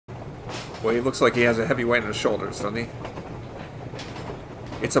Well, he looks like he has a heavy weight on his shoulders, doesn't he?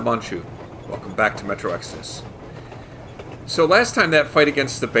 It's a Manchu. Welcome back to Metro Exodus. So last time that fight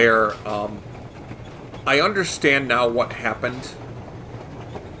against the bear, I understand now what happened.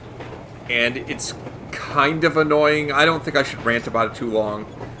 And it's kind of annoying. I don't think I should rant about it too long.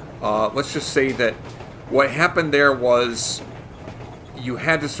 Let's just say that what happened there was you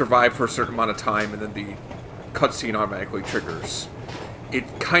had to survive for a certain amount of time and then the cutscene automatically triggers.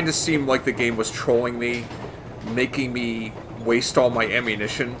 It kind of seemed like the game was trolling me, making me waste all my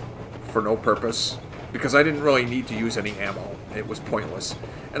ammunition for no purpose, because I didn't really need to use any ammo. It was pointless.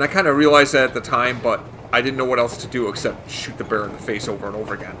 And I kind of realized that at the time, but I didn't know what else to do except shoot the bear in the face over and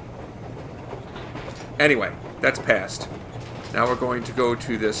over again. Anyway, that's past. Now we're going to go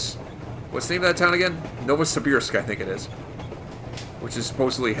to this... What's the name of that town again? Novosibirsk, I think it is. Which is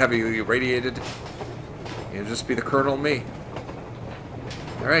supposedly heavily irradiated. It'll just be the Colonel and me.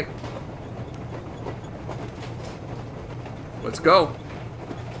 Alright. Let's go.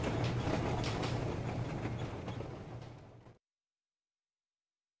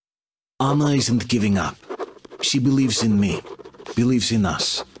 Anna isn't giving up. She believes in me, believes in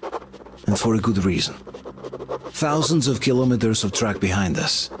us. And for a good reason. Thousands of kilometers of track behind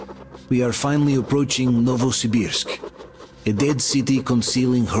us. We are finally approaching Novosibirsk, a dead city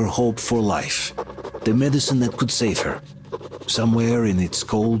concealing her hope for life, the medicine that could save her, somewhere in its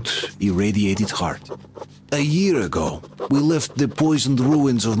cold, irradiated heart. A year ago, we left the poisoned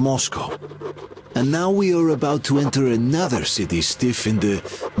ruins of Moscow, and now we are about to enter another city stiff in the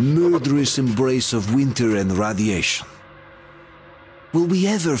murderous embrace of winter and radiation. Will we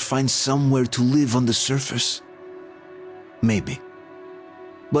ever find somewhere to live on the surface? Maybe.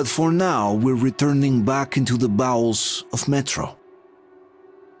 But for now, we're returning back into the bowels of Metro.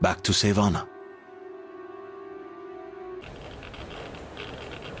 Back to save Anna.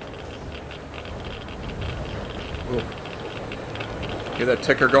 Ooh. Hear that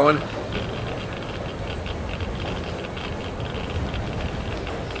ticker going?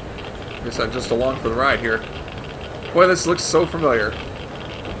 Guess I'm just along for the ride here. Boy, this looks so familiar.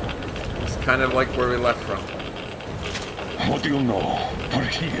 It's kind of like where we left from. What do you know? We're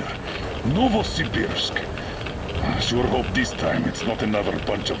here. Novosibirsk. I sure hope this time it's not another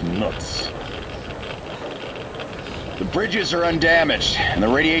bunch of nuts. The bridges are undamaged, and the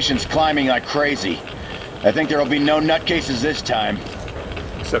radiation's climbing like crazy. I think there'll be no nutcases this time.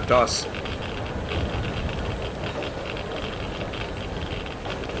 Except us.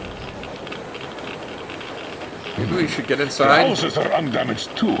 Maybe we should get The inside. houses are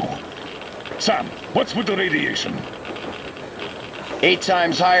undamaged too. Sam, what's with the radiation? 8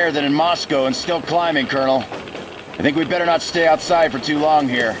 times higher than in Moscow and still climbing, Colonel. I think we better not stay outside for too long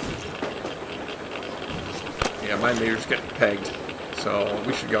here. Yeah, my meter's getting pegged, so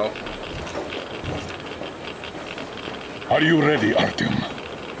we should go. Are you ready, Artyom?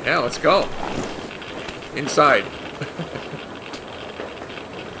 Yeah, let's go. Inside.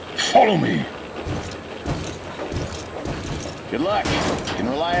 Follow me. Good luck. You can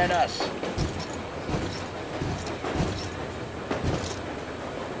rely on us.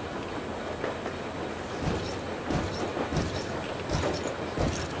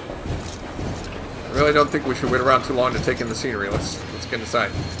 I really don't think we should wait around too long to take in the scenery. Let's get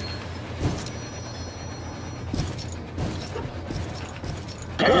inside.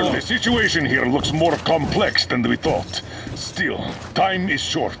 Colonel, the situation here looks more complex than we thought. Still, time is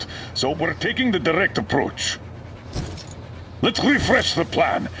short, so we're taking the direct approach. Let's refresh the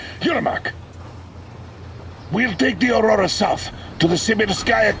plan. Yermak, we'll take the Aurora south to the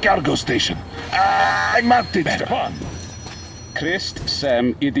Sibirskaya cargo station. I marked it. Stepan. Krist,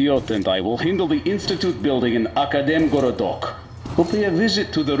 Sam, Idiot, and I will handle the Institute building in Akademgorodok. We'll pay a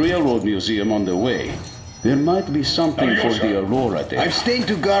visit to the Railroad Museum on the way. There might be something for the Aurora there. I'm staying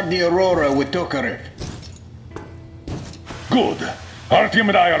to guard the Aurora with Tokarev. Good. Artyom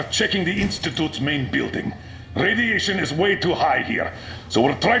and I are checking the Institute's main building. Radiation is way too high here, so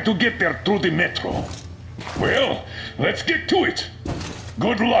we'll try to get there through the metro. Well, let's get to it.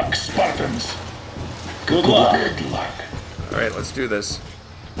 Good luck, Spartans. Good luck. Good luck. Alright, let's do this.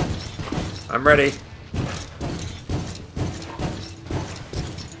 I'm ready.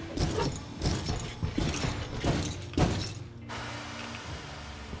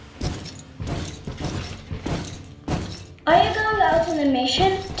 Are you going out on a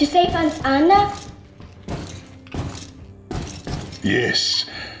mission to save Aunt Anna? Yes.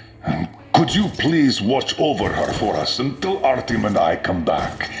 Could you please watch over her for us until Artyom and I come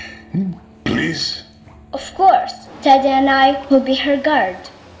back? Please? Of course. Teddy and I will be her guard.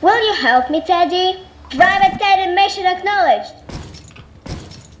 Will you help me, Teddy? Private Teddy mission acknowledged.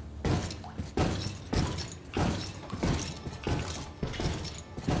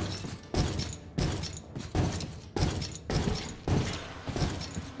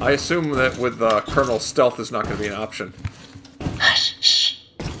 I assume that with Colonel, stealth is not going to be an option. Hush, shh.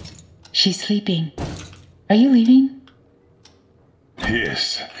 She's sleeping. Are you leaving?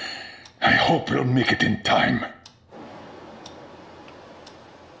 Yes. I hope we'll make it in time.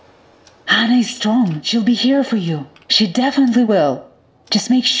 Anna is strong. She'll be here for you. She definitely will. Just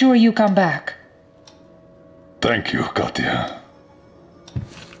make sure you come back. Thank you, Katya.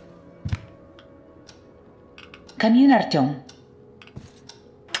 Come in, Artyom.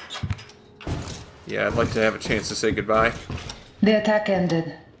 Yeah, I'd like to have a chance to say goodbye. The attack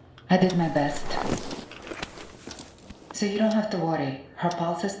ended. I did my best. So you don't have to worry. Her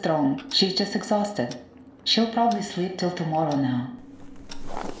pulse is strong. She's just exhausted. She'll probably sleep till tomorrow now.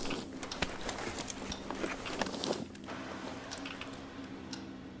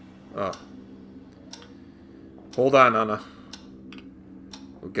 Oh. Hold on, Anna.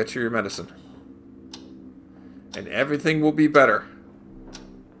 We'll get you your medicine. And everything will be better.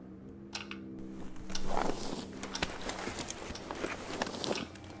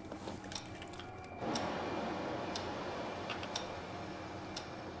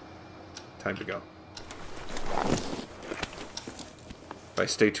 Time to go. If I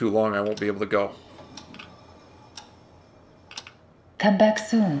stay too long, I won't be able to go. Come back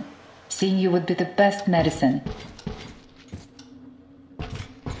soon. Seeing you would be the best medicine.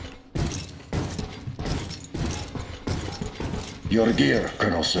 Your gear,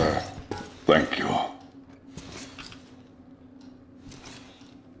 Colonel, sir. Thank you.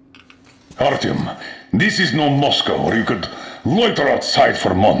 Artyom, this is no Moscow where you could loiter outside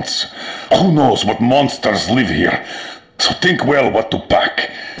for months. Who knows what monsters live here? So think well what to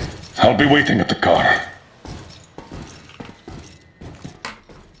pack. I'll be waiting at the car.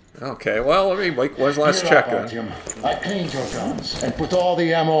 Okay, well, let me wait. Where's the last check? Artyom. I cleaned your guns and put all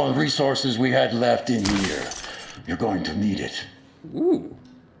the ammo and resources we had left in here. You're going to need it. Ooh.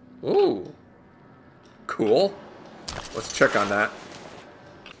 Ooh. Cool. Let's check on that.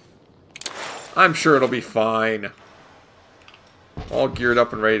 I'm sure it'll be fine. All geared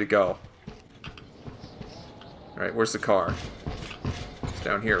up and ready to go. Alright, where's the car? It's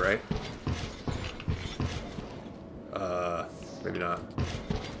down here, right? Maybe not.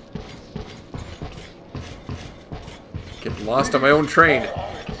 Getting lost on my own train.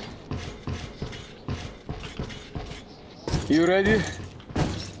 You ready?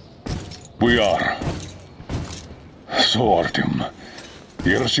 We are. So, Artyom,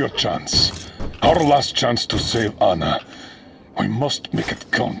 here's your chance. Our last chance to save Anna. We must make it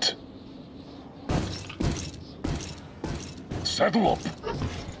count. Saddle up.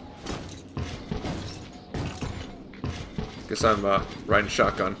 Guess I'm riding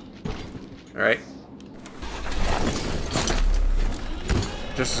shotgun. Alright.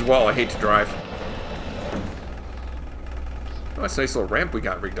 Just as well, I hate to drive. Oh, that's a nice little ramp we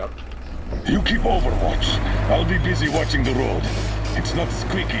got rigged up. You keep overwatch. I'll be busy watching the road. It's not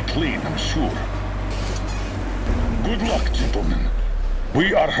squeaky clean, I'm sure. Good luck, gentlemen.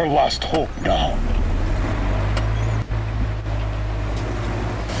 We are her last hope now.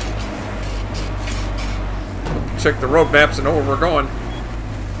 Check the road maps and know where we're going.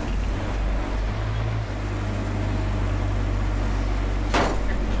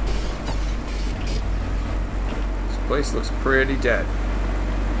 This place looks pretty dead.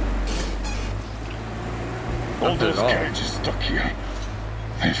 All those carriages stuck here.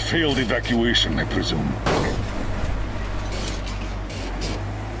 A failed evacuation, I presume.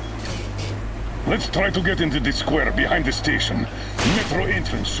 Let's try to get into the square behind the station. Metro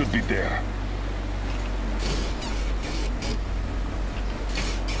entrance should be there.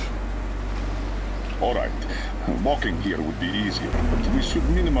 Alright, walking here would be easier, but we should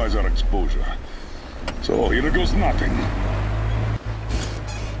minimize our exposure. So here goes nothing.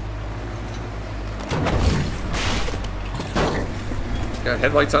 Got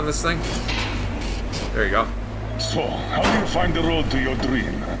headlights on this thing? There you go. So, how do you find the road to your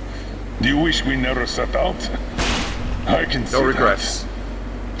dream? Do you wish we never set out? I can see No regrets.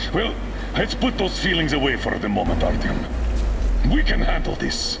 that. Well, let's put those feelings away for the moment, Artyom. We can handle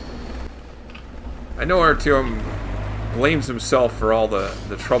this. I know Artyom blames himself for all the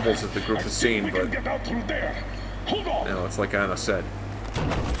troubles that the group has seen, We but can get out through there. Hold on. you know, it's like Anna said.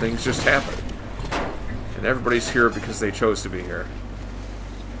 Things just happen. And everybody's here because they chose to be here.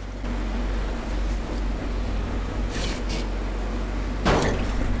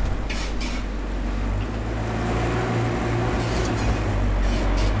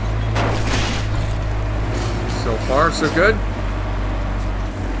 So far, so good.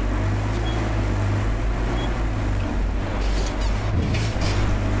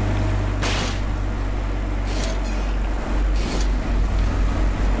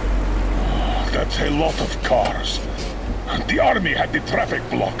 army had the traffic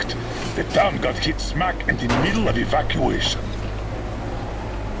blocked. The town got hit smack in the middle of evacuation.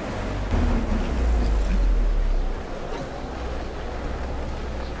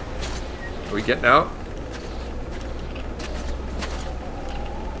 Are we getting out?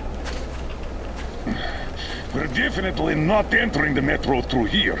 We're definitely not entering the metro through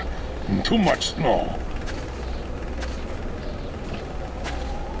here. Too much snow.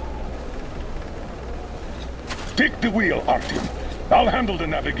 Take the wheel, Artyom. I'll handle the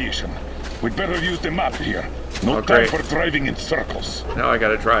navigation. We'd better use the map here. No time for driving in circles. Now I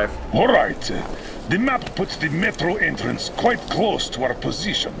gotta drive. All right. The map puts the metro entrance quite close to our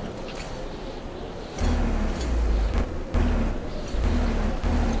position.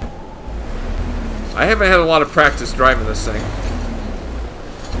 I haven't had a lot of practice driving this thing.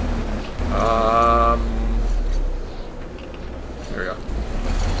 There we go.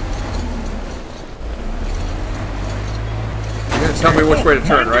 You're gonna tell me which way to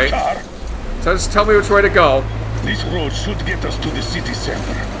turn, right? So just tell me which way to go. This road should get us to the city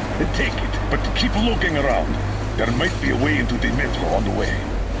center. Take it, but keep looking around. There might be a way into the metro on the way.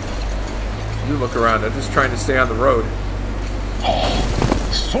 You look around. I'm just trying to stay on the road. Oh,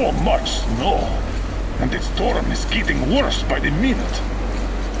 so much snow. And the storm is getting worse by the minute.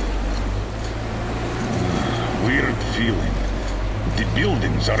 Weird feeling. The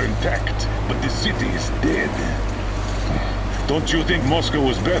buildings are intact, but the city is dead. Don't you think Moscow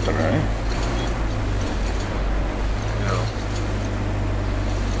was better, eh? No.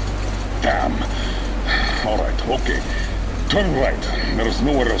 Damn. All right, okay. Turn right. There's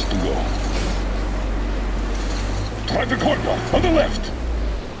nowhere else to go. Try the corner on the left.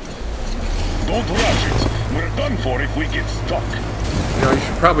 Don't rush it. We're done for if we get stuck. You know, you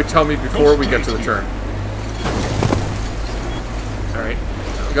should probably tell me before we get to the turn. Alright,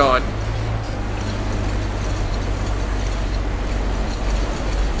 I'm going.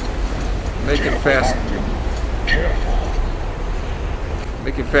 Making fast. Careful.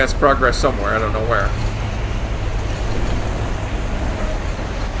 Making fast progress somewhere, I don't know where.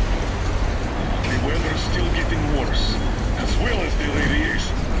 The weather's still getting worse, as well as the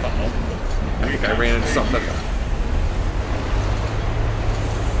radiation. Uh-oh. I think I ran into something.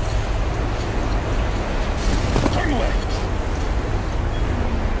 Turn left.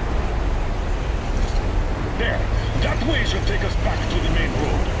 There. That way should take us back to the main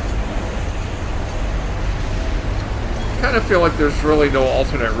road. I kind of feel like there's really no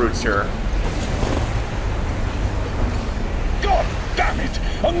alternate routes here. God damn it!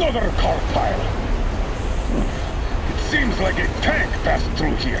 Another car pile. It seems like a tank passed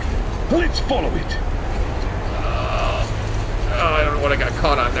through here. Let's follow it. I don't know what I got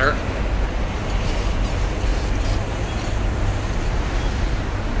caught on there.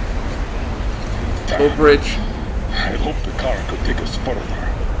 Low bridge. I hope the car could take us further.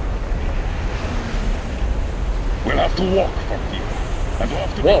 We'll have to walk from here. And we'll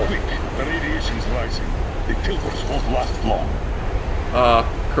have to be quick. The radiation's rising. The tilters won't last long.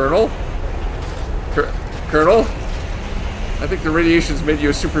 Colonel? Colonel? I think the radiation's made you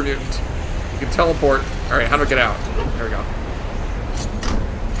a super mutant. You can teleport. Alright, how do I get out? There we go.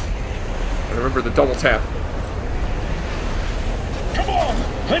 And remember the double tap. Come on!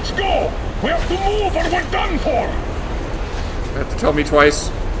 Let's go! We have to move or we're done for! You have to tell me twice.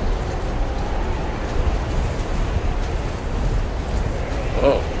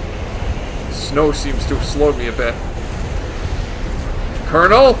 Oh. Snow seems to have slowed me a bit.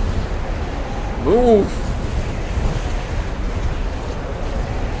 Colonel? Move!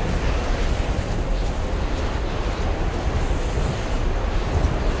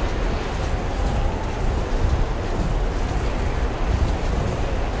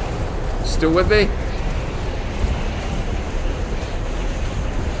 Still with me?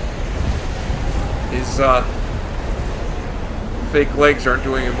 His fake legs aren't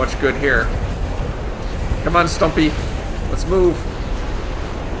doing him much good here. Come on, Stumpy. Let's move.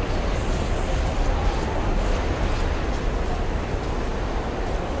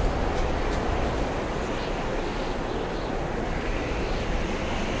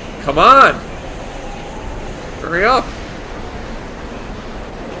 Come on! Hurry up!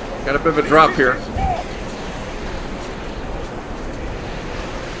 Got a bit of a drop here.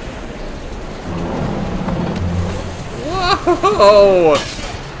 Whoa!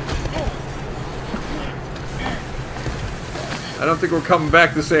 I don't think we're coming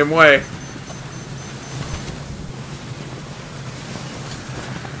back the same way.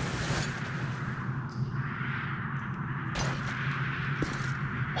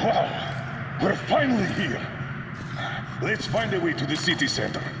 Wow, we're finally here. Let's find a way to the city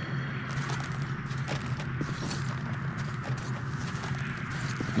center.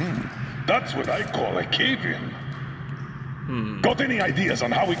 That's what I call a cave-in. Got any ideas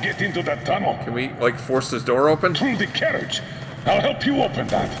on how we get into that tunnel? Can we, like, force this door open? Through the carriage. I'll help you open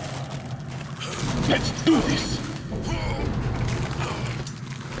that. Let's do this.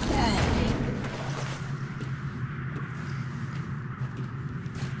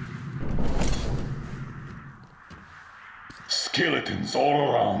 Skeletons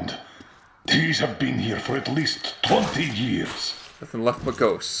all around. These have been here for at least 20 years. Nothing left but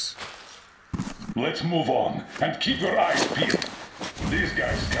ghosts. Let's move on, and keep your eyes peeled. These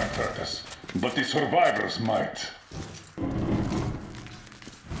guys can't hurt us, but the survivors might.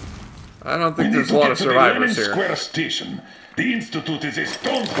 I don't think there's a lot of survivors here. Square Station. The Institute is a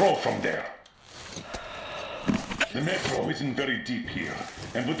stone's throw from there. The metro isn't very deep here,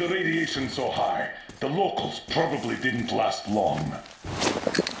 and with the radiation so high, the locals probably didn't last long.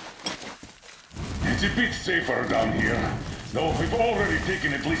 It's a bit safer down here, though we've already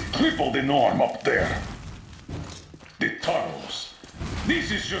taken at least triple the norm up there. The tunnels. This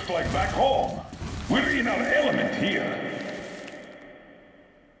is just like back home. We're in our element here.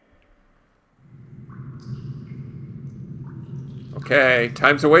 Okay,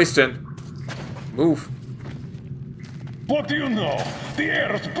 time's a-wasting. Move. What do you know? The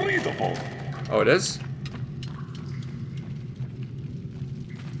air is breathable. Oh, it is?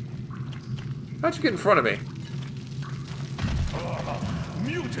 How'd you get in front of me?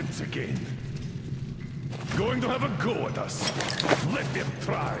 Mutants again. Going to have a go at us. Let them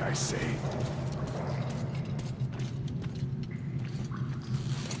try, I say.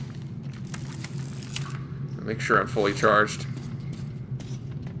 Make sure I'm fully charged.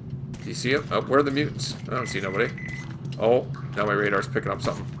 Do you see it? Oh, where are the mutants? I don't see nobody. Oh, now my radar's picking up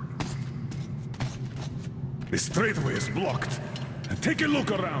something. The straightaway is blocked. Take a look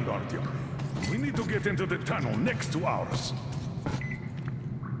around, Artyom. We need to get into the tunnel next to ours.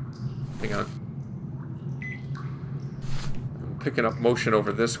 Hang on. I'm picking up motion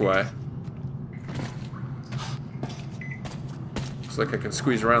over this way. Looks like I can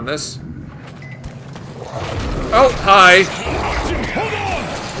squeeze around this. Oh, hi! Hold on!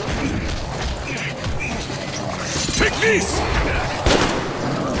 Take this!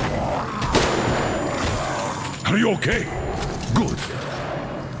 Are you okay? Good.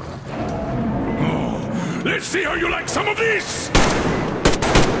 Oh, let's see how you like some of this!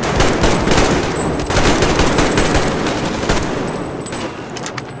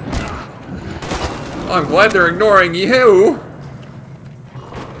 I'm glad they're ignoring you!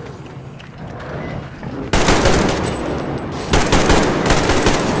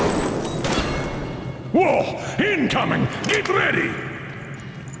 Whoa! Incoming! Get ready!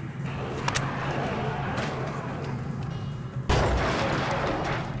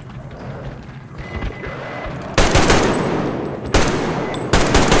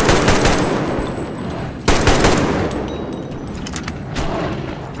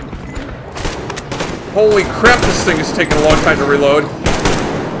 Holy crap, this thing is taking a long time to reload.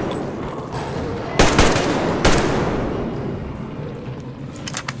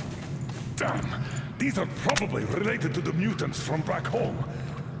 Damn! These are probably related to the mutants from back home.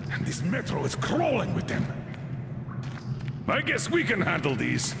 And this metro is crawling with them. I guess we can handle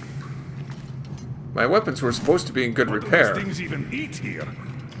these. My weapons were supposed to be in good What repair. do these things even eat here?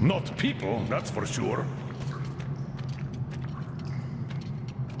 Not people, that's for sure.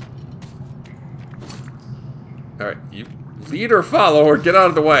 Alright, you lead or follow or get out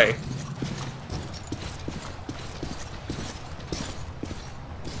of the way.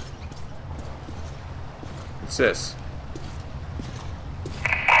 What's this?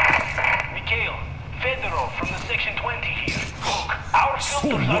 Mikhail, Fedorov from the Section 20 here. Look, our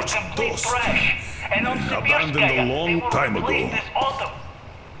filters are complete trash. And on Abandoned a long time ago. this autumn.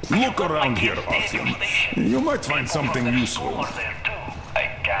 Look around here, Artyom. You might find something useful.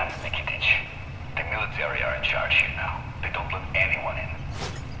 I can't, Nikitich. The military are in charge here now. They don't let anyone in.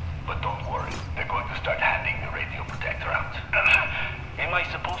 But don't worry, they're going to start handing the radio protector out. Am I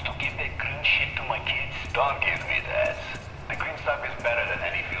supposed to give that green shit to my kids? Don't give me that. The green stuff is better than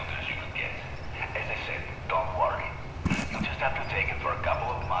any filters you can get. As I said, don't worry. You just have to take it for a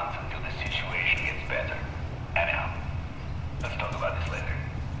couple of months until the situation gets better. Anyhow, let's talk about this later.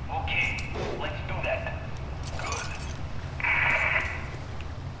 Okay, let's do that. Good.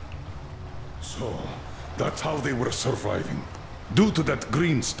 So, that's how they were surviving. Due to that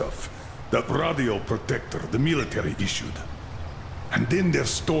green stuff, that radio protector the military issued. And then their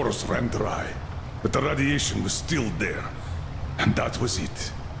stores ran dry. But the radiation was still there. And that was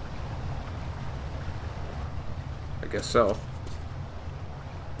it. I guess so.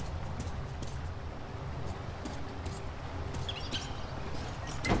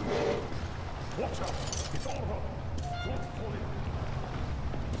 Watch out! It's all wrong. Don't fall in.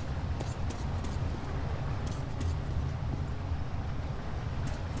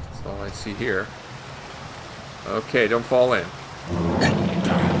 That's all I see here. Okay, don't fall in.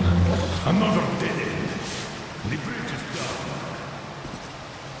 Another dead end. The bridge is down.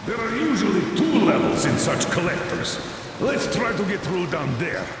 There are usually 2 levels in such collectors. Let's try to get through down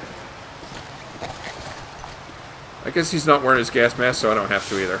there. I guess he's not wearing his gas mask, so I don't have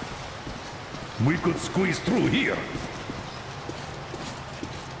to either. We could squeeze through here.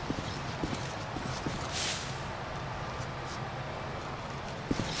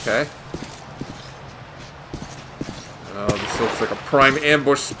 Okay. Oh, this looks like a prime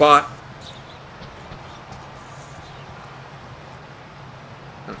ambush spot.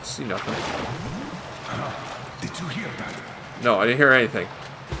 I don't see nothing. Did you hear that? No, I didn't hear anything.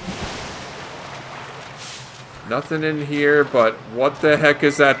 Nothing in here, but what the heck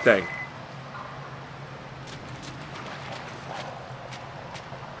is that thing?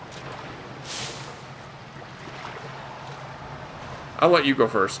 I'll let you go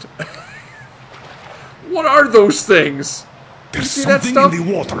first. What are those things? There's You see that something stuff? in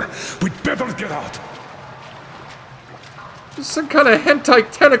the water. We'd better get out. There's some kind of hentai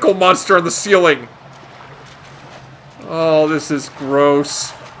tentacle monster on the ceiling. Oh, this is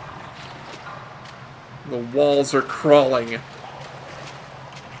gross. The walls are crawling.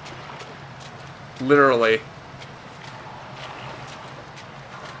 Literally.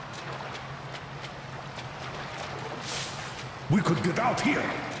 We could get out here.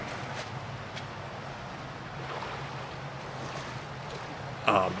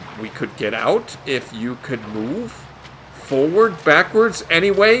 We could get out if you could move forward, backwards,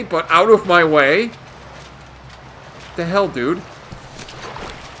 anyway, but out of my way. What the hell, dude?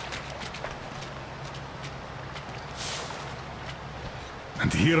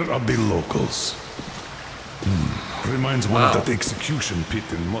 And here are the locals. Reminds one Wow. of that execution pit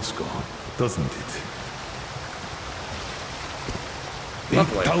in Moscow, doesn't it?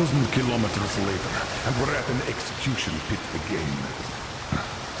 Lovely. 8,000 kilometers later, and we're at an execution pit again.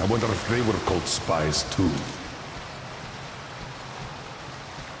 I wonder if they were called spies too.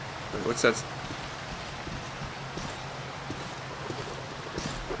 Wait, what's that?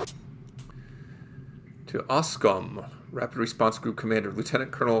 To Oscom, Rapid Response Group Commander,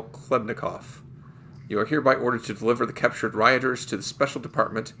 Lieutenant Colonel Khlebnikov. You are hereby ordered to deliver the captured rioters to the Special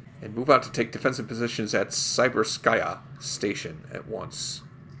Department and move out to take defensive positions at Sibirskaya Station at once.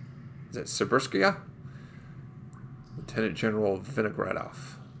 Is that Sibirskaya? Lieutenant General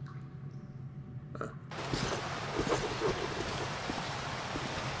Vinogradov. Huh.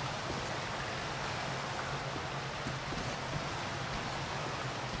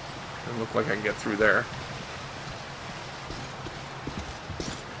 Doesn't look like I can get through there.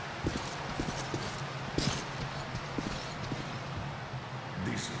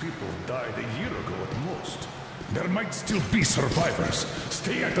 These people died a year ago at most. There might still be survivors.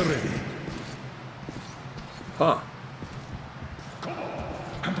 Stay at the ready. Huh. Come on,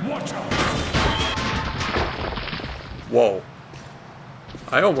 and watch out. Whoa.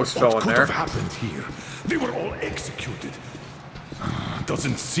 I almost fell What in could there. have happened here? They were all executed.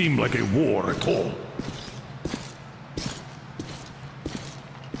 Doesn't seem like a war at all.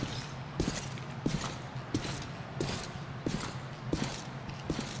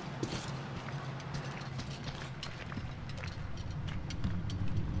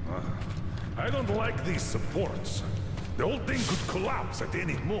 I don't like these supports. The whole thing could collapse at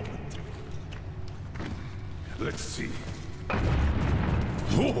any moment. Let's see.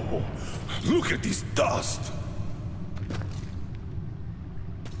 Whoa! Look at this dust!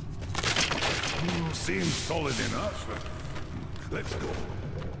 Seems solid enough. Let's go.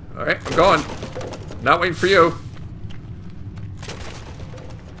 Alright, I'm going. Not waiting for you.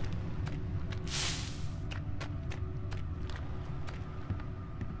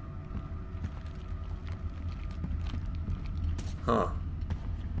 Huh.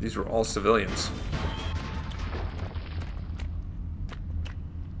 These were all civilians.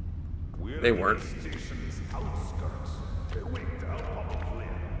 They weren't.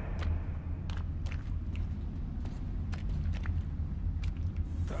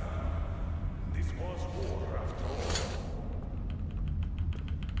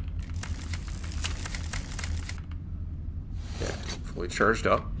 Okay, fully charged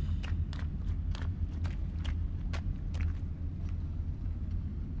up.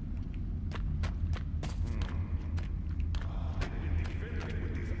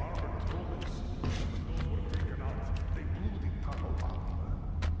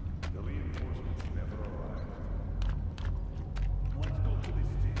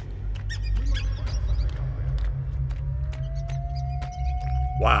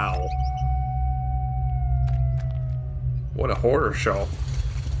 Wow. What a horror show.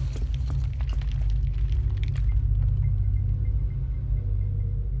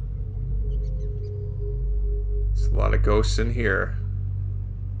 There's a lot of ghosts in here.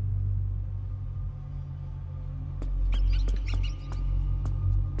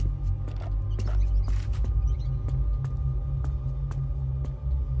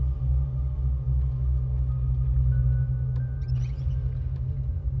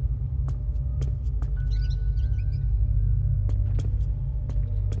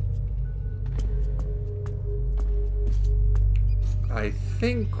 I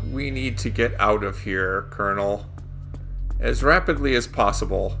think we need to get out of here, Colonel, as rapidly as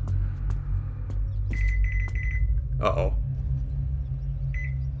possible. Uh-oh.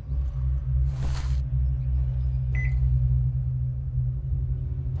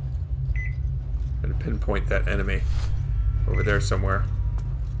 I'm gonna pinpoint that enemy over there somewhere.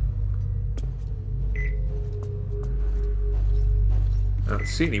 I don't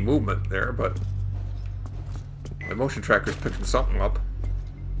see any movement there, but my motion tracker's picking something up.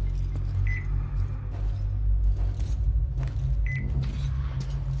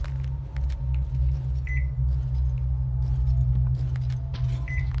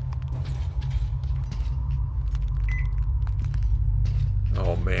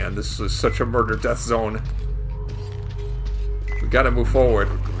 Oh man, this is such a murder-death zone. We gotta move forward.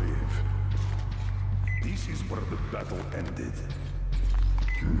 This is where the battle ended.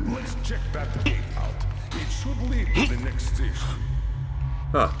 Let's check that gate out. It should lead to the next station.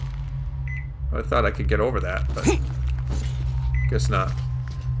 Huh. I thought I could get over that, but guess not.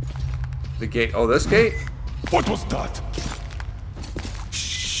 The gate. Oh, this gate? What was that?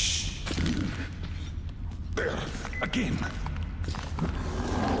 Shh. There. Again.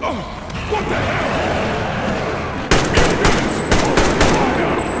 Oh, what the hell?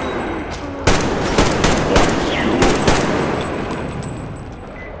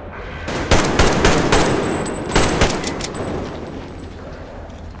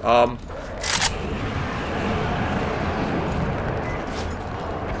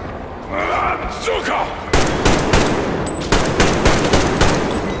 Suka!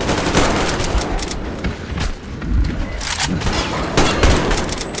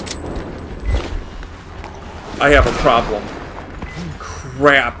 I have a problem.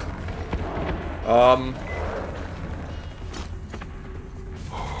 Crap.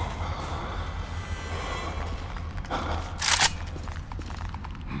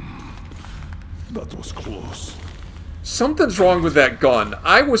 That was close. Something's wrong with that gun.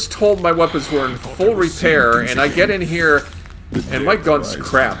 I was told my weapons were in full repair, and I get in here, and my gun's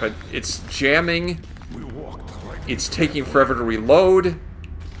crap. It's jamming. It's taking forever to reload.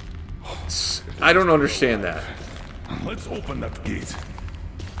 I don't understand that. Let's open that gate.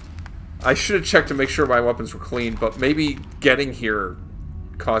 I should have checked to make sure my weapons were clean, but maybe getting here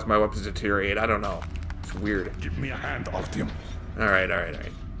caused my weapons to deteriorate. I don't know. It's weird. Give me a hand, Artyom. Alright, alright,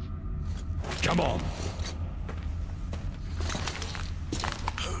 alright. Come on.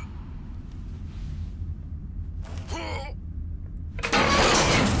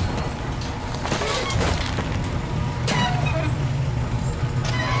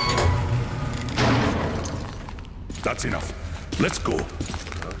 That's enough. Let's go.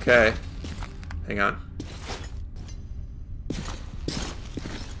 Okay. Hang on.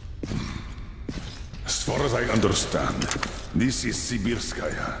 As far as I understand, this is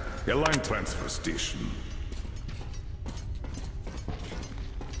Sibirskaya, a line transfer station.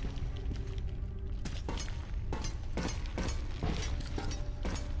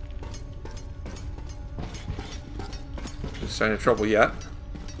 No sign of trouble yet.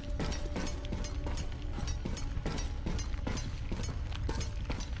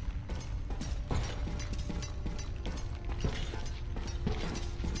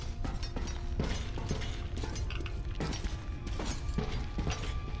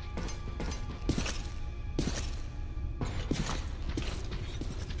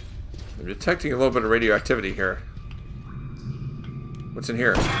 I'm detecting a little bit of radioactivity here. What's in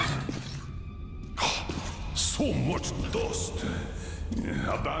here? So much dust.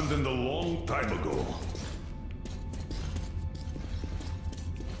 Abandoned a long time ago.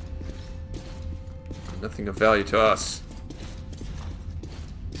 Nothing of value to us.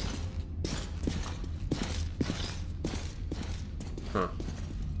 Huh.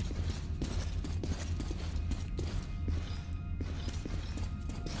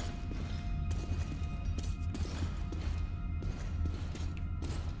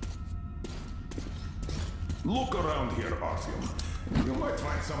 Look around here, Artyom. You might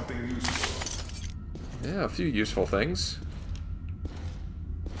find something useful. Yeah, a few useful things.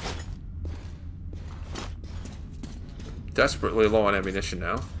 desperately low on ammunition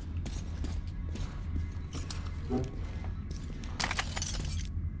now.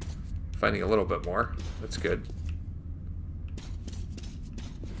 Finding a little bit more. That's good.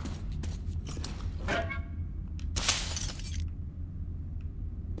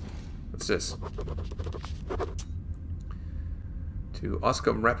 What's this? To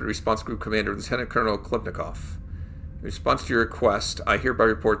Oscom Rapid Response Group Commander, Lieutenant Colonel Khlebnikov. In response to your request, I hereby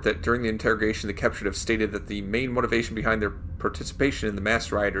report that during the interrogation, the captured have stated that the main motivation behind their participation in the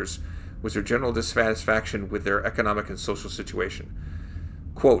mass rioters was their general dissatisfaction with their economic and social situation.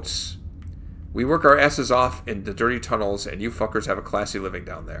 Quotes, "We work our asses off in the dirty tunnels, and you fuckers have a classy living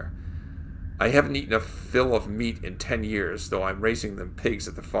down there. I haven't eaten a fill of meat in 10 years, though I'm raising them pigs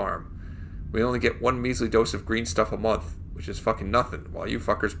at the farm. We only get one measly dose of green stuff a month, which is fucking nothing, while you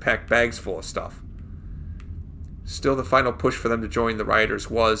fuckers pack bags full of stuff." Still, the final push for them to join the rioters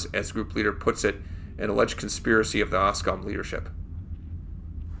was, as the group leader puts it, an alleged conspiracy of the Oscom leadership.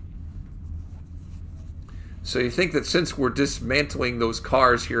 So you think that since we're dismantling those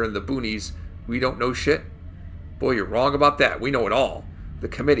cars here in the boonies, we don't know shit? Boy, you're wrong about that. We know it all. The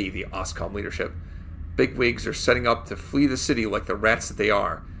committee, the Oscom leadership. Bigwigs are setting up to flee the city like the rats that they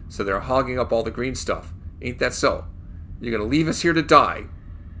are, so they're hogging up all the green stuff. Ain't that so? You're gonna leave us here to die.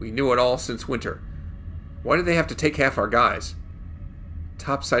 We knew it all since winter. Why did they have to take half our guys?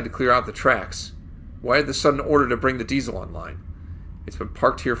 Topside to clear out the tracks. Why had the sudden order to bring the diesel online? It's been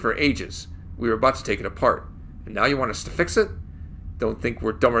parked here for ages. We were about to take it apart. And now you want us to fix it? Don't think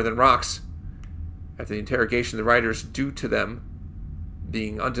we're dumber than rocks. After the interrogation, the rioters, due to them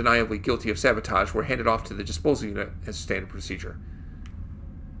being undeniably guilty of sabotage, were handed off to the disposal unit as standard procedure.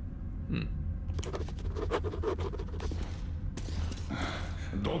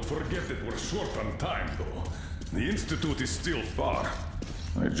 Don't forget that we're short on time, though. The Institute is still far.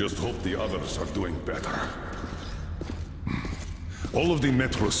 I just hope the others are doing better. All of the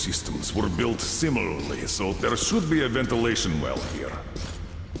metro systems were built similarly, so there should be a ventilation well here.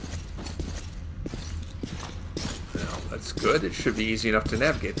 Well, that's good. It should be easy enough to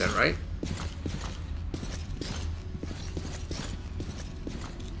navigate then, right?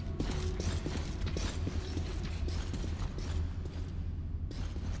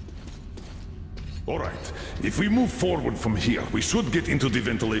 Alright, if we move forward from here, we should get into the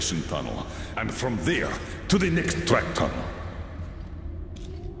ventilation tunnel, and from there, to the next track tunnel.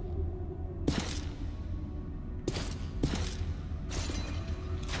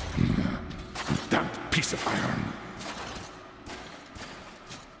 Damn piece of iron.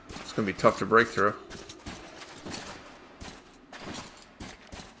 It's gonna be tough to break through.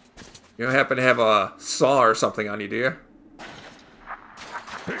 You don't happen to have a saw or something on you, do you?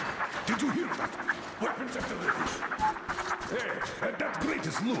 Hey, did you hear that? Weapons at the ready. Hey, that grate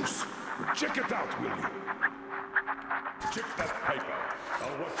is loose. Check it out, will you? Check that pipe out.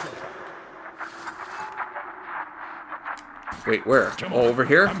 I'll watch your back. Wait, where? Come Oh, on. over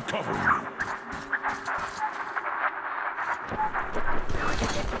here? I'm covering you.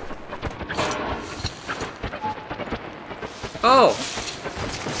 Oh!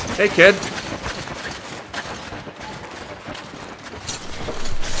 Hey, kid.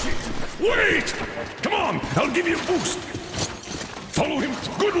 Wait! Come on! I'll give you a boost! Follow him.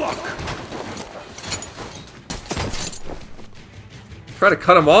 Good luck! Try to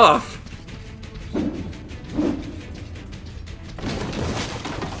cut him off.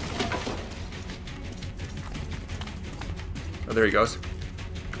 Oh, there he goes.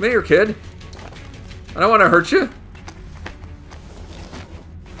 Come here, kid. I don't want to hurt you.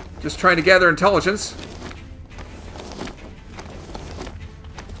 Just trying to gather intelligence.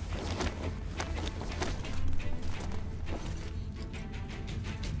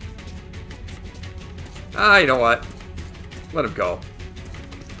 Ah, you know what? Let him go.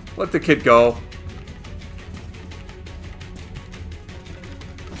 Let the kid go.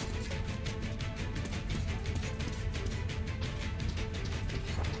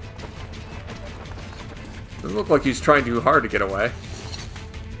 Doesn't look like he's trying too hard to get away.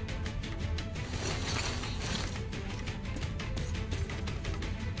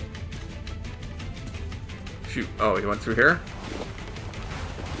 Shoot. Oh, he went through here?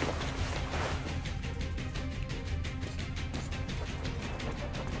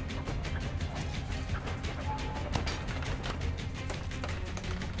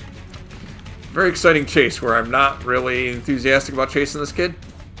 Very exciting chase where I'm not really enthusiastic about chasing this kid.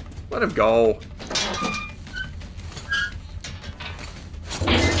 Let him go.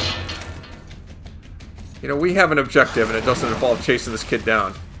 You know, we have an objective and it doesn't involve chasing this kid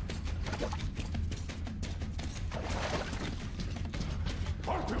down.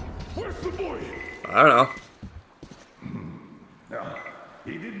 Artyom, where's the boy? I don't know.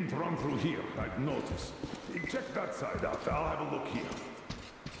 run through here, I've noticed. Check that side out. I'll have a look here.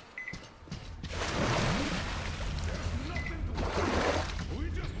 We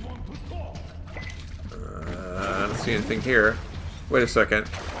just want to talk. I don't see anything here. Wait a second.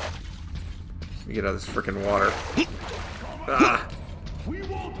 Let me get out of this freaking water. Ah! We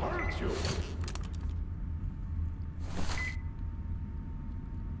won't hurt you.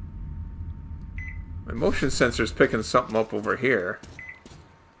 My motion sensor's picking something up over here.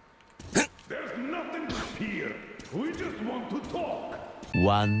 There's nothing to fear. We just want to talk.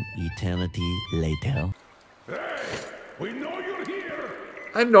 One eternity later. Hey, we know you're here.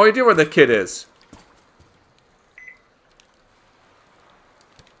 I have no idea where the kid is.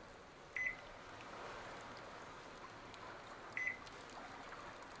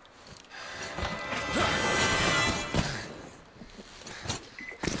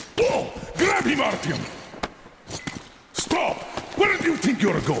 Oh, grab him, Artyom. Stop! Where do you think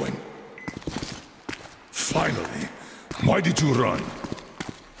you're going? Finally. Why did you run?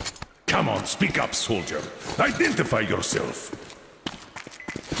 Come on, speak up, soldier. Identify yourself.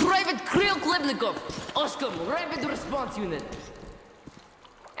 Private Kirill Khlebnikov, Oscom, Rapid Response Unit.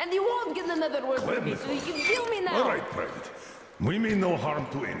 And you won't get another word from me, so you can kill me now. All right, Private. We mean no harm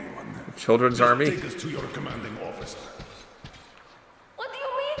to anyone. Children's Just Army? Take us to your commanding officer. What do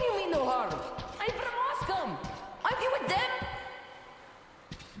you mean no harm? I'm from Oscom. Aren't you with them?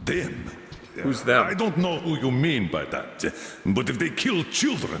 Them? Who's them? I don't know who you mean by that. But if they kill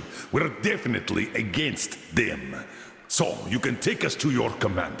children, we're definitely against them. So, you can take us to your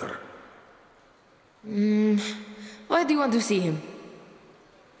commander. Why do you want to see him?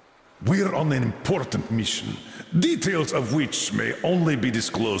 We're on an important mission, details of which may only be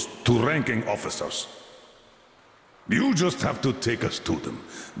disclosed to ranking officers. You just have to take us to them.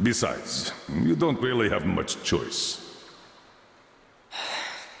 Besides, you don't really have much choice.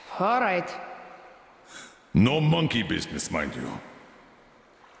 All right. No monkey business, mind you.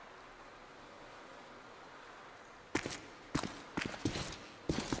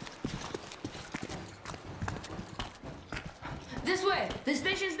 This way. The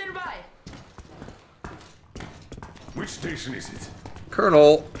station's nearby. Which station is it?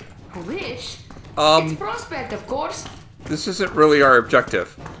 Colonel, Which? Um, It's Prospect, of course. this isn't really our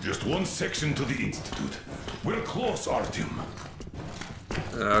objective. Just one section to the Institute. We're close, Artyom.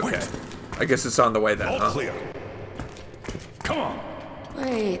 Okay. Wait. I guess it's on the way then, All huh? clear. Come on.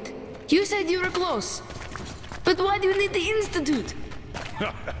 Wait. You said you were close. But why do you need the Institute?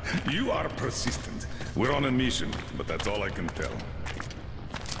 You are persistent. We're on a mission, but that's all I can tell.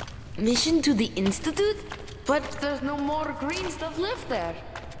 Mission to the Institute? But there's no more green stuff left there.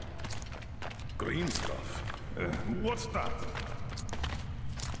 Green stuff? What's that?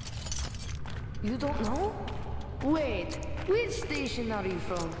 You don't know? Wait, which station are you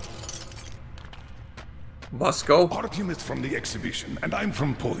from? Moscow? Artyom is from the exhibition, and I'm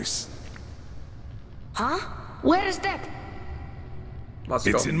from Polis. Huh? Where is that? Moscow.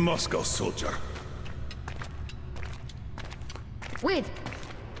 It's in Moscow, soldier. Wait,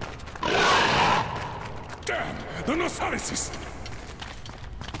 Damn! The Nosarisis!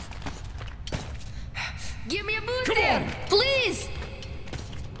 give me a boost Come there! on! Please!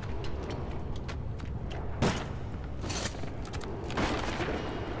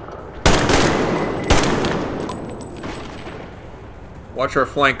 Watch our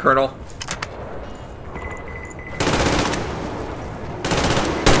flank, Colonel.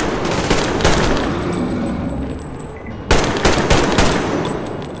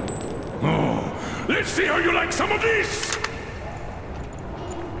 Let's see how you like some of this!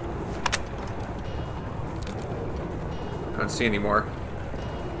 I don't see any more.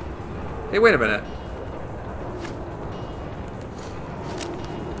 Hey, wait a minute.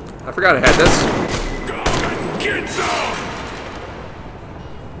 I forgot I had this. Go and get some!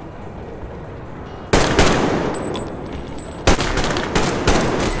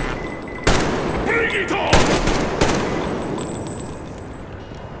 Bring it on!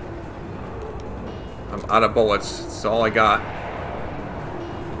 I'm out of bullets. That's all I got.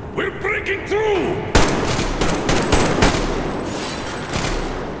 We're breaking through!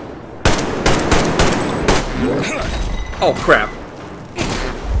 Oh, crap.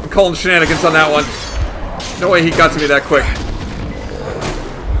 I'm calling shenanigans on that one. No way he got to me that quick.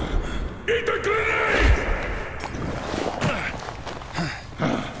 Eat a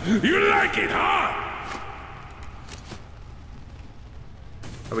grenade! You like it, huh?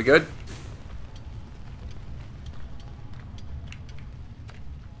 Are we good?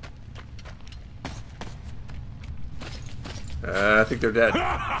 I think they're dead.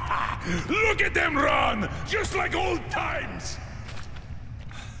 Look at them run! Just like old times!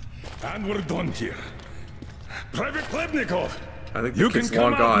 And we're done here. Private Khlebnikov! I think the you kid's can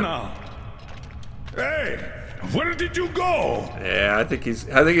come long out gone. now. Hey, where did you go? Yeah, I think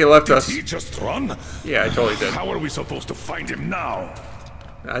he left us. Did he just run? Yeah, I totally did. How are we supposed to find him now?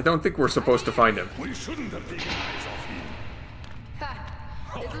 I don't think we're supposed to find him. We shouldn't have taken eyes off him. Ha!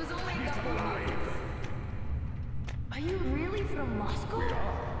 It was only a couple hours. Are you really from Moscow?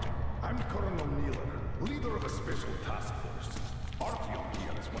 I'm Colonel Miller, leader of a special task force. Artyom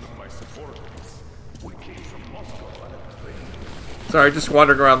here is one of my subordinates. We came from Moscow on a train. Sorry, just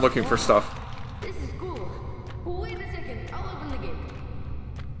wandering around looking for stuff. This is cool. Wait a second, I'll open the gate.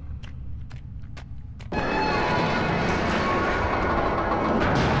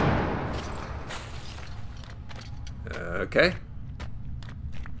 Okay.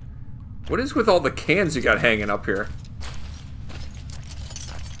 What is with all the cans you got hanging up here?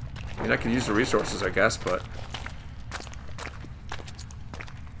 I mean, I could use the resources, I guess, but...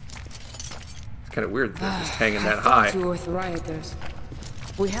 It's kind of weird that they're just hanging that high. I thought you were with rioters.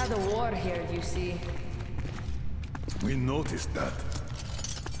 We had a war here, you see. We noticed that.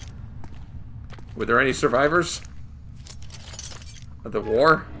 Were there any survivors of the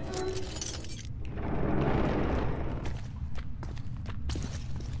war?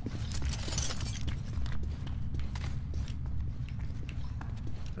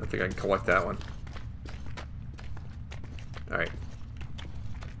 I don't think I can collect that one. Alright.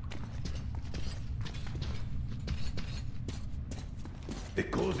 A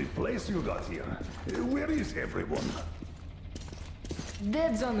cozy place you got here. Where is everyone?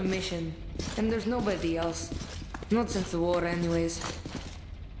 Dad's on a mission, and there's nobody else. Not since the war, anyways.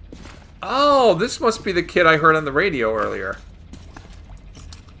 Oh, this must be the kid I heard on the radio earlier.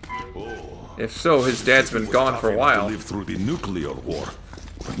 Oh. If so, his dad's been gone for a while. Lived through the nuclear war,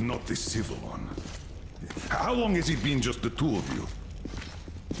 but not the civil one. How long has it been just the two of you?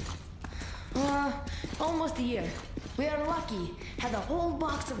 Almost a year. We are lucky. Had a whole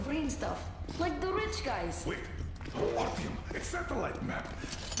box of green stuff, like the rich guys. Wait, Artyom, a satellite map.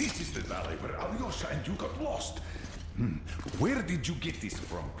 This is the valley where Alyosha and you got lost. Where did you get this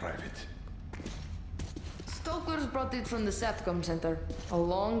from, Private? Stokers brought it from the SATCOM center a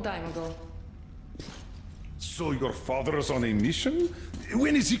long time ago. So your father's on a mission?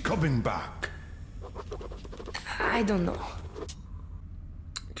 When is he coming back? I don't know.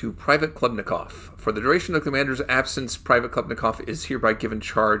 To Private Khlebnikov. For the duration of the commander's absence, Private Khlebnikov is hereby given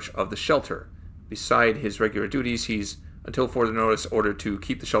charge of the shelter. Beside his regular duties, he's, until further notice, ordered to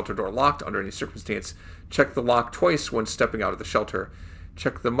keep the shelter door locked under any circumstance, check the lock twice when stepping out of the shelter,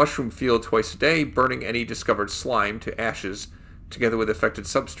 check the mushroom field twice a day, burning any discovered slime to ashes together with affected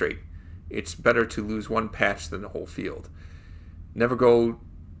substrate. It's better to lose one patch than the whole field. Never go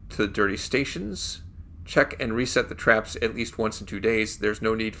to the dirty stations. Check and reset the traps at least once in 2 days. There's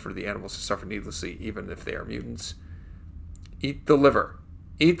no need for the animals to suffer needlessly, even if they are mutants. Eat the liver.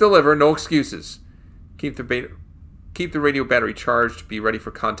 Eat the liver, no excuses. Keep the radio battery charged. Be ready for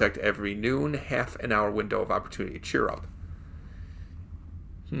contact every noon. Half an hour window of opportunity. Cheer up.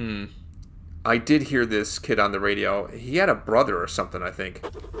 I did hear this kid on the radio. He had a brother or something, I think.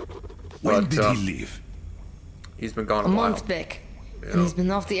 When did he leave? He's been gone a while. month back. Yeah. And he's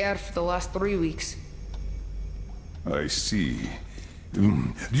been off the air for the last 3 weeks. I see.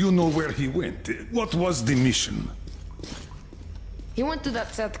 Do you know where he went? What was the mission? He went to that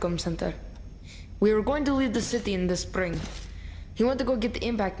SATCOM center. We were going to leave the city in the spring. He went to go get the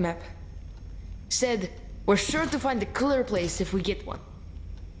impact map. Said, we're sure to find a clear place if we get one.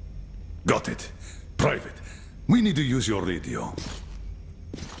 Got it. Private, we need to use your radio.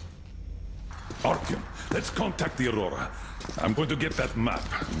 Artyom, let's contact the Aurora. I'm going to get that map.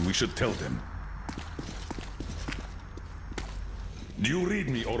 We should tell them. Do you read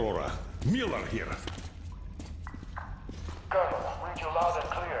me, Aurora? Miller here. Colonel, read you loud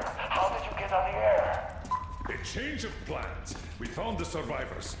and clear. How did you get on the air? A change of plans. We found the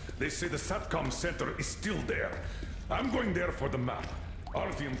survivors. They say the SATCOM center is still there. I'm going there for the map.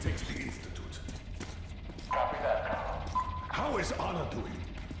 Artyom takes the Institute. Copy that, Colonel. How is Anna doing?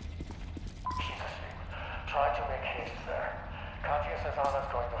 She's asleep. Try to make haste there. Katya says Anna's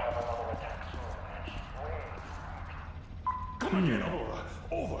going to have another attack soon, and she's way weak. Come again, Aurora.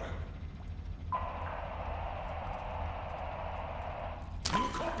 Over. You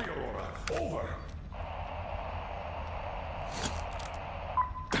copy, Aurora. Over.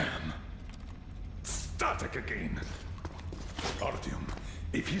 Damn. Static again. Artyom,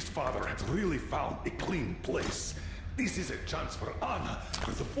 if his father had really found a clean place, this is a chance for Anna,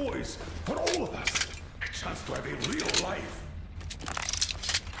 for the boys, for all of us. A chance to have a real life.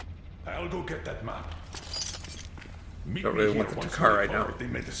 I'll go get that map. Don't really want the car right now. The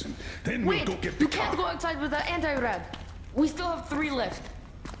medicine. Then Wait, we'll go get the you can't go outside with that anti-rad. We still have 3 left.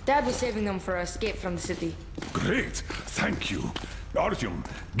 Dad was saving them for our escape from the city. Great, thank you. Artyom,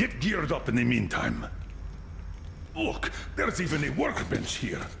 get geared up in the meantime. Look, there's even a workbench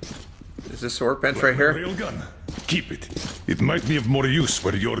here. Is this a workbench right here? Railgun. Keep it. It might be of more use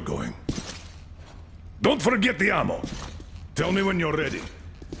where you're going. Don't forget the ammo. Tell me when you're ready.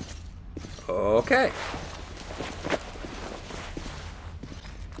 Okay.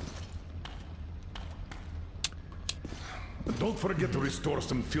 Don't forget to restore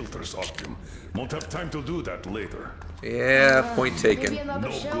some filters, Artyom. Won't have time to do that later. Yeah, point taken. No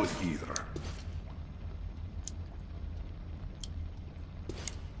good either.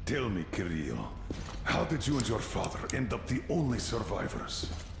 Tell me, Kirill, how did you and your father end up the only survivors?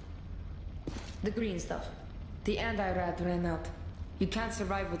 The green stuff. The anti-rad ran out. You can't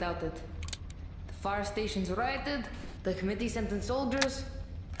survive without it. The fire stations rioted, the committee sent in soldiers,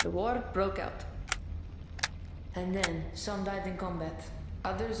 the war broke out. And then, some died in combat,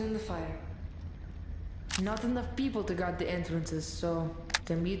 others in the fire. Not enough people to guard the entrances, so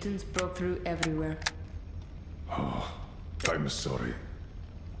the mutants broke through everywhere. Oh, I'm sorry.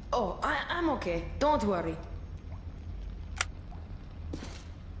 Oh, I'm okay. Don't worry.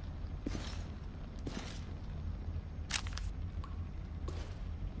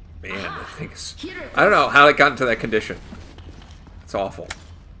 Man, that thing's... I don't know how it got into that condition. It's awful.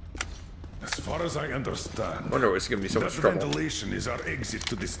 As far as I understand, I wonder what's giving me so much trouble. Ventilation is our exit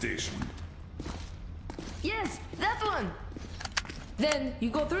to the station. Yes, that one! Then you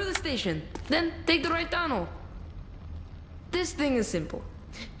go through the station, then take the right tunnel. This thing is simple.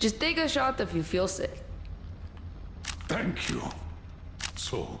 Just take a shot if you feel sick. Thank you.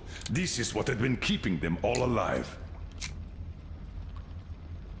 So, this is what had been keeping them all alive.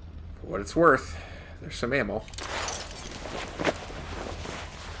 For what it's worth, there's some ammo.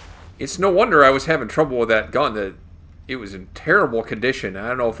 It's no wonder I was having trouble with that gun. That it was in terrible condition. I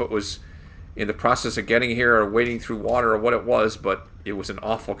don't know if it was in the process of getting here or wading through water or what it was, but it was in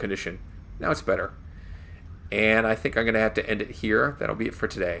awful condition. Now it's better. And I think I'm going to have to end it here. That'll be it for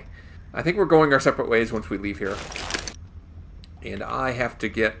today. I think we're going our separate ways once we leave here. And I have to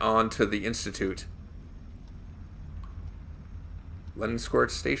get on to the Institute. Lenin Square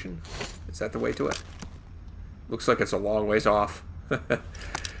Station? Is that the way to it? Looks like it's a long ways off.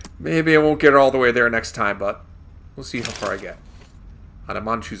 Maybe I won't get all the way there next time, but we'll see how far I get.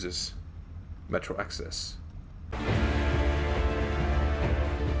 Adaman chooses Metro Exodus.